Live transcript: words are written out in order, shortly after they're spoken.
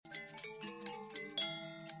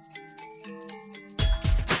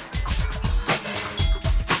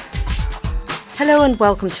Hello and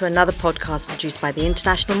welcome to another podcast produced by the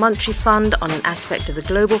International Monetary Fund on an aspect of the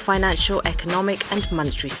global financial, economic and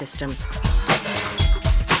monetary system.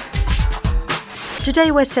 Today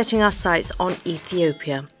we're setting our sights on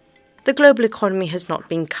Ethiopia. The global economy has not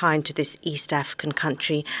been kind to this East African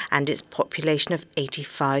country and its population of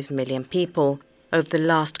 85 million people. Over the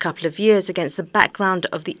last couple of years, against the background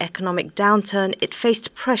of the economic downturn, it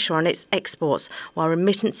faced pressure on its exports, while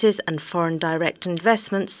remittances and foreign direct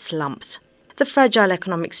investments slumped. The fragile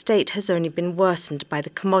economic state has only been worsened by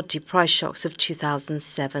the commodity price shocks of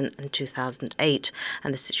 2007 and 2008,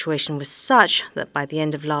 and the situation was such that by the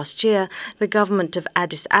end of last year, the government of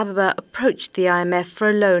Addis Ababa approached the IMF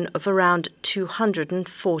for a loan of around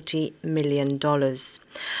 $240 million.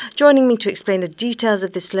 Joining me to explain the details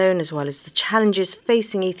of this loan as well as the challenges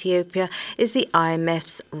facing Ethiopia is the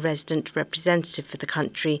IMF's resident representative for the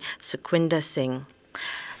country, Sukhwinder Singh.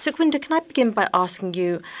 Sukhwinder, can I begin by asking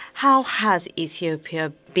you, how has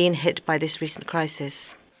Ethiopia been hit by this recent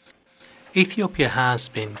crisis? Ethiopia has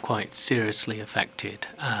been quite seriously affected,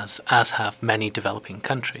 as have many developing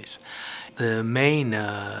countries. The main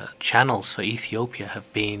channels for Ethiopia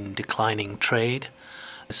have been declining trade,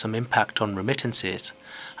 some impact on remittances,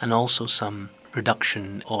 and also some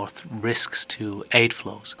reduction or risks to aid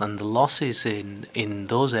flows. And the losses in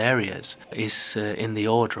those areas is in the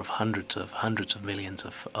order of hundreds of millions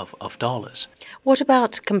of dollars. What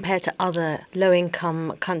about compared to other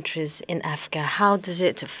low-income countries in Africa? How does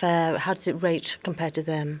it fare? How does it rate compared to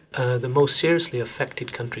them? The most seriously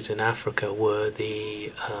affected countries in Africa were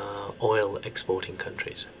the oil exporting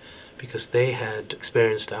countries, because they had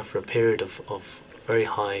experienced, after a period of very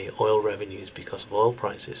high oil revenues because of oil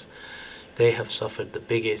prices, they have suffered the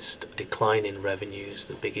biggest decline in revenues,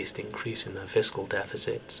 the biggest increase in their fiscal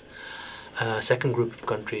deficits. Second group of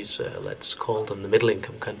countries, let's call them the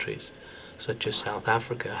middle-income countries, such as South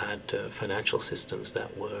Africa, had financial systems that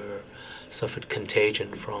suffered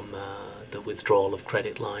contagion from the withdrawal of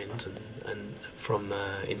credit lines and from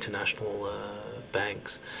international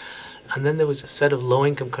banks. And then there was a set of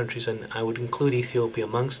low-income countries, and I would include Ethiopia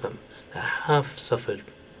amongst them, that have suffered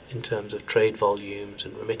in terms of trade volumes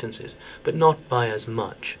and remittances, but not by as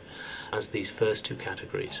much as these first two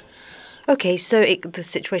categories. Okay, so the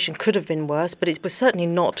situation could have been worse, but it was certainly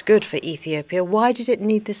not good for Ethiopia. Why did it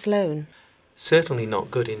need this loan? Certainly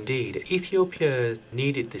not good indeed. Ethiopia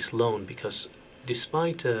needed this loan because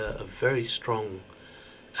despite a very strong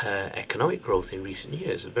economic growth in recent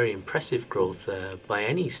years, a very impressive growth by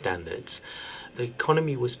any standards, the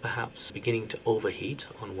economy was perhaps beginning to overheat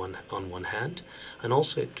on one hand, and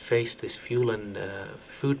also it faced this fuel and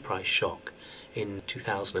food price shock in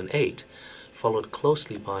 2008, followed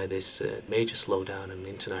closely by this major slowdown in the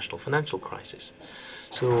international financial crisis.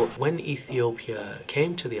 So when Ethiopia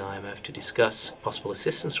came to the IMF to discuss possible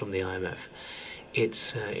assistance from the IMF,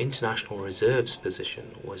 its international reserves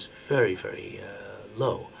position was very, very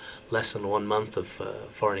low, less than 1 month of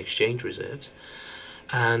foreign exchange reserves.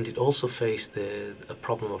 And it also faced a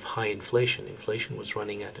problem of high inflation. Inflation was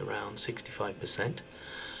running at around 65%,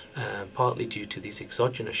 partly due to these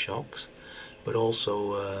exogenous shocks, but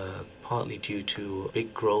also partly due to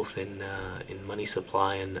big growth in money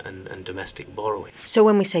supply and domestic borrowing. So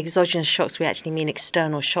when we say exogenous shocks, we actually mean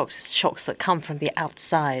external shocks, shocks that come from the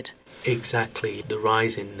outside. Exactly. The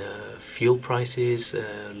rise in fuel prices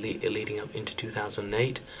leading up into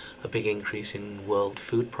 2008, a big increase in world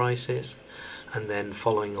food prices, and then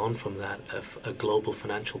following on from that, a global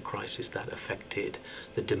financial crisis that affected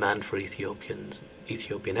the demand for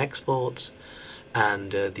Ethiopian exports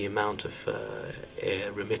and the amount of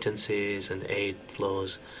remittances and aid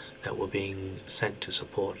flows that were being sent to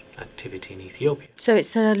support activity in Ethiopia. So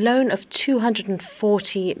it's a loan of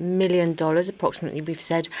 $240 million, approximately, we've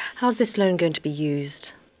said. How's this loan going to be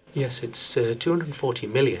used? Yes, it's 240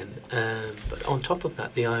 million, but on top of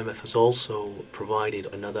that, the IMF has also provided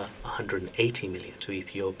another 180 million to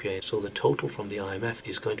Ethiopia. So the total from the IMF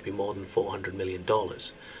is going to be more than $400 million,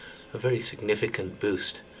 a very significant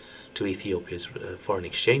boost to Ethiopia's foreign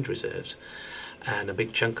exchange reserves, and a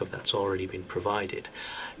big chunk of that's already been provided.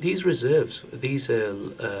 These reserves, these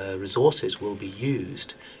resources will be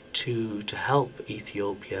used to help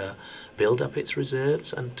Ethiopia build up its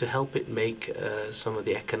reserves and to help it make some of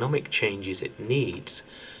the economic changes it needs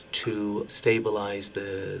to stabilize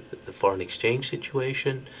the foreign exchange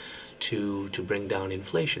situation, to bring down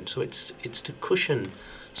inflation. So it's to cushion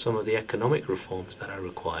some of the economic reforms that are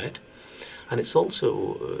required. And it's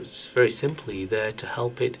also very simply there to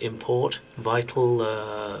help it import vital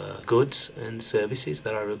goods and services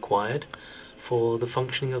that are required for the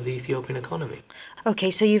functioning of the Ethiopian economy.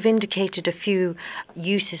 Okay, so you've indicated a few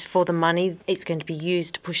uses for the money. It's going to be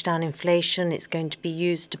used to push down inflation. It's going to be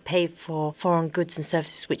used to pay for foreign goods and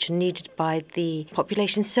services which are needed by the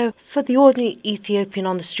population. So for the ordinary Ethiopian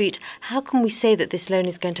on the street, how can we say that this loan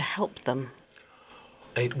is going to help them?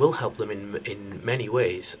 It will help them in many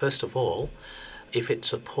ways. First of all, if it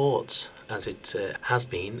supports, as it has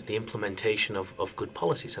been, the implementation of good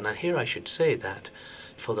policies. And here I should say that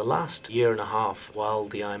for the last year and a half, while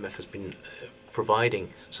the IMF has been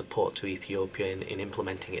providing support to Ethiopia in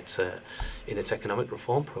implementing its economic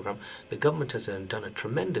reform program, the government has done a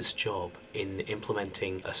tremendous job in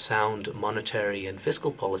implementing a sound monetary and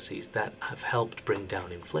fiscal policies that have helped bring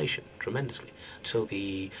down inflation tremendously. So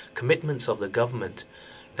the commitments of the government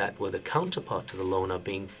that were the counterpart to the loan are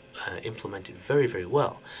being implemented very, very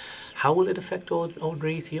well. How will it affect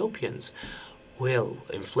ordinary Ethiopians? Well,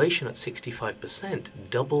 inflation at 65%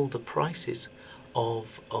 double the prices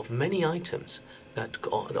of many items that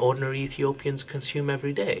ordinary Ethiopians consume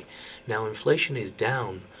every day. Now inflation is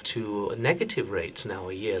down to negative rates now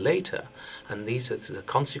a year later, and these are the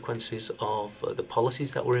consequences of the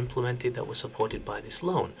policies that were implemented that were supported by this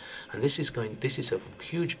loan. And this is a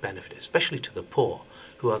huge benefit, especially to the poor,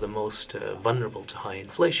 who are the most vulnerable to high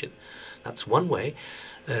inflation. That's one way.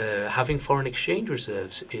 Having foreign exchange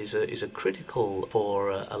reserves is a critical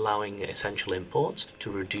for allowing essential imports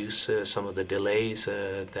to reduce some of the delays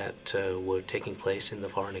that were taking place in the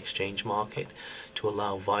foreign exchange market, to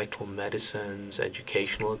allow vital medicines,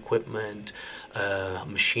 educational equipment,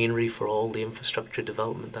 machinery for all the infrastructure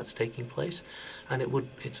development that's taking place. And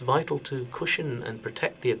it's vital to cushion and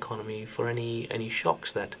protect the economy for any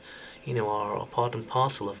shocks that are part and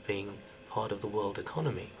parcel of being part of the world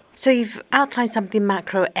economy. So you've outlined some of the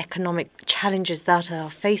macroeconomic challenges that are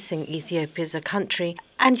facing Ethiopia as a country,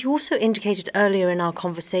 and you also indicated earlier in our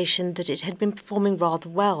conversation that it had been performing rather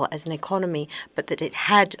well as an economy, but that it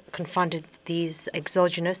had confronted these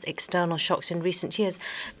exogenous external shocks in recent years.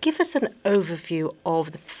 Give us an overview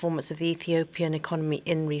of the performance of the Ethiopian economy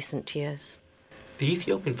in recent years. The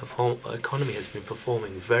Ethiopian economy has been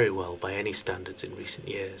performing very well by any standards in recent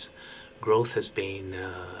years. Growth has been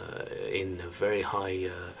in a very high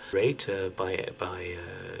rate by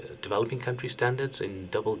developing country standards, in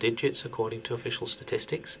double digits according to official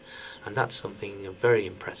statistics, and that's something very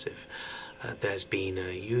impressive. There's been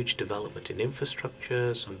a huge development in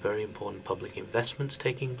infrastructure, some very important public investments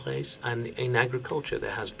taking place, and in agriculture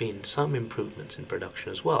there has been some improvements in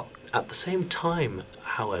production as well. At the same time,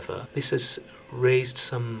 however, this has raised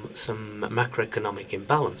some macroeconomic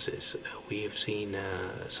imbalances. We have seen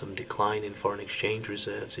some decline in foreign exchange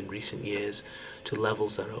reserves in recent years to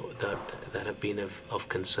levels that have been of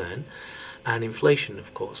concern, and inflation,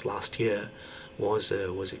 of course, last year was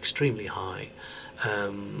extremely high,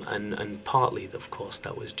 and partly, of course,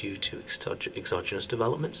 that was due to exogenous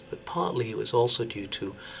developments, but partly it was also due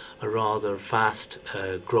to a rather fast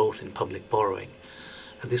growth in public borrowing.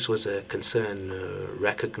 And this was a concern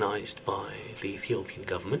recognized by the Ethiopian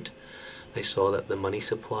government. They saw that the money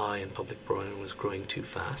supply and public borrowing was growing too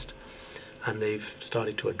fast, and they've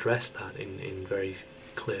started to address that in very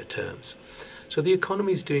clear terms. So the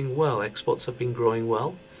economy is doing well. Exports have been growing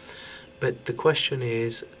well, but the question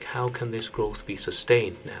is, how can this growth be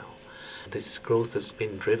sustained now? This growth has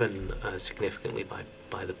been driven significantly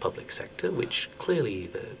by the public sector, which clearly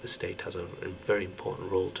the state has a very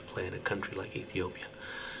important role to play in a country like Ethiopia.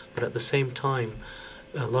 But at the same time,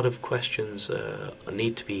 a lot of questions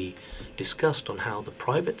need to be discussed on how the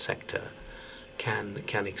private sector can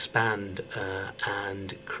expand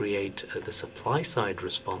and create the supply side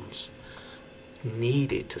response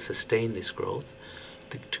needed to sustain this growth,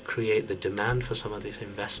 to create the demand for some of these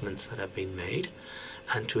investments that have been made,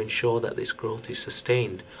 and to ensure that this growth is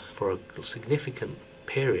sustained for a significant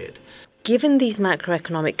period. Given these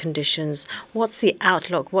macroeconomic conditions, what's the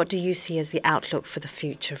outlook? What do you see as the outlook for the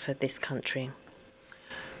future for this country?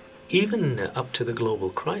 Even up to the global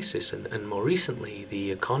crisis and more recently,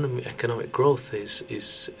 the economic growth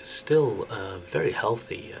is still very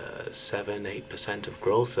healthy. 7-8% of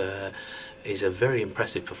growth is a very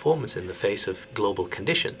impressive performance in the face of global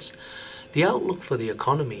conditions. The outlook for the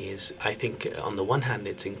economy is, I think, on the one hand,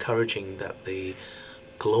 it's encouraging that the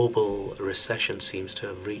global recession seems to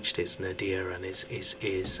have reached its nadir, and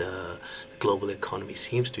the global economy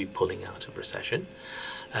seems to be pulling out of recession.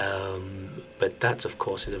 But that, of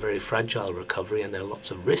course, is a very fragile recovery, and there are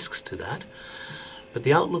lots of risks to that. But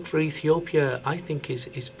the outlook for Ethiopia, I think,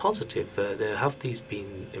 is positive. There have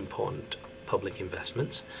been important public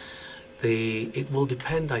investments. It will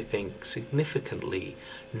depend, I think, significantly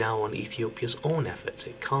now on Ethiopia's own efforts.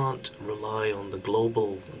 It can't rely on the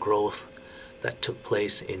global growth that took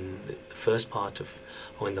place in the first part of,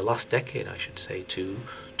 or in the last decade, I should say, to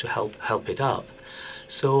help it up.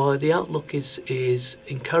 So the outlook is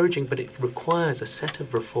encouraging, but it requires a set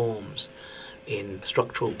of reforms in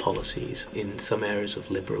structural policies in some areas of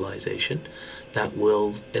liberalisation that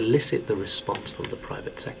will elicit the response from the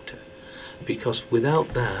private sector. Because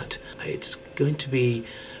without that, it's going to be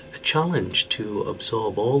a challenge to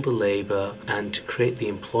absorb all the labour and to create the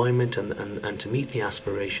employment and to meet the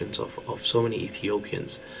aspirations of so many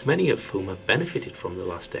Ethiopians, many of whom have benefited from the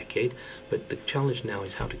last decade, but the challenge now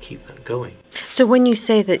is how to keep that going. So when you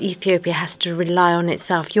say that Ethiopia has to rely on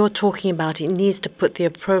itself, you're talking about it needs to put the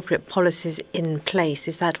appropriate policies in place.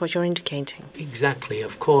 Is that what you're indicating? Exactly.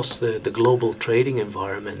 Of course, the global trading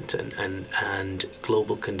environment and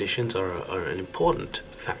global conditions are an important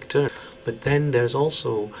factor. But then there's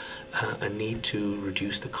also a need to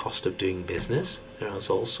reduce the cost of doing business. There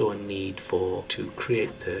is also a need to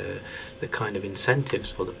create the kind of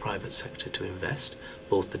incentives for the private sector to invest,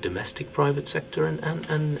 both the domestic private sector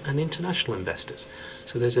and international investors.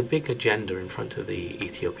 So there's a big agenda in front of the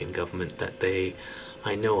Ethiopian government that they,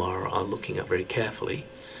 I know, are looking at very carefully.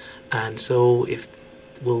 And so it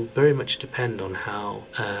will very much depend on how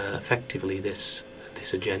effectively this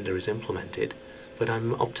agenda is implemented. But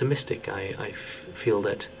I'm optimistic. I feel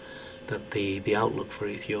that the outlook for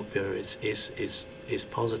Ethiopia is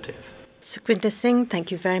positive. Sukhwinder Singh,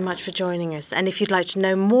 thank you very much for joining us. And if you'd like to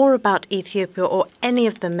know more about Ethiopia or any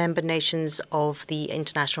of the member nations of the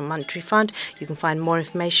International Monetary Fund, you can find more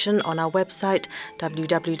information on our website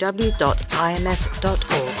www.imf.org.